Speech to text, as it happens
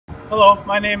Hello,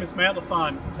 my name is Matt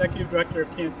LaFond, Executive Director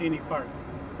of Cantigny Park.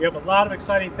 We have a lot of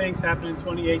exciting things happening in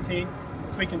 2018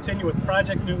 as we continue with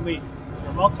Project New Leaf,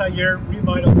 our multi-year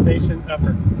revitalization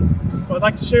effort. So I'd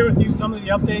like to share with you some of the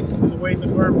updates and the ways that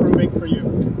we're improving for you.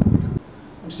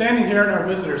 I'm standing here in our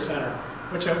visitor center,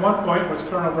 which at one point was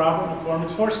Colonel Robert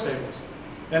McCormick's horse stables.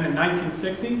 Then in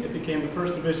 1960, it became the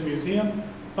 1st Division Museum,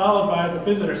 followed by the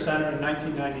Visitor Center in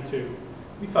 1992.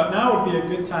 We thought now would be a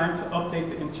good time to update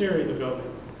the interior of the building.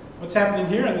 What's happening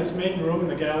here in this main room in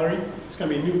the gallery is going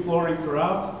to be new flooring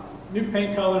throughout, new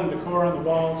paint color and decor on the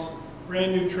walls,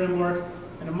 brand new trim work,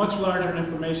 and a much larger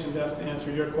information desk to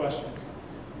answer your questions.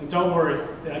 And don't worry,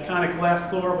 the iconic glass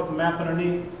floor with the map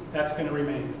underneath, that's going to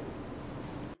remain.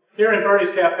 Here in Bertie's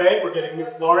Cafe, we're getting new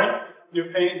flooring, new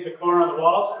paint and decor on the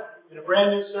walls, and a brand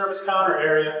new service counter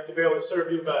area to be able to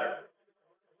serve you better.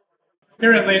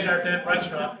 Here at Les Jardins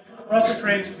Restaurant, we're also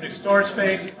creating some new storage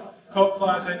space, coat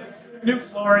closet, new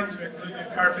flooring to include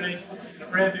new carpeting, and a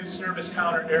brand new service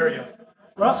counter area.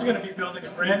 We're also going to be building a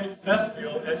brand new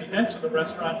vestibule as you enter the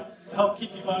restaurant to help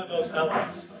keep you out of those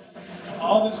elements.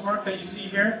 All this work that you see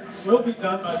here will be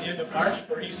done by the end of March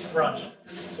for Easter brunch.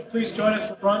 So please join us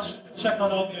for brunch and check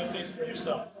out all the updates for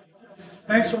yourself.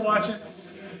 Thanks for watching,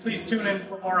 and please tune in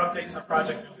for more updates on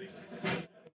Project New Leaf.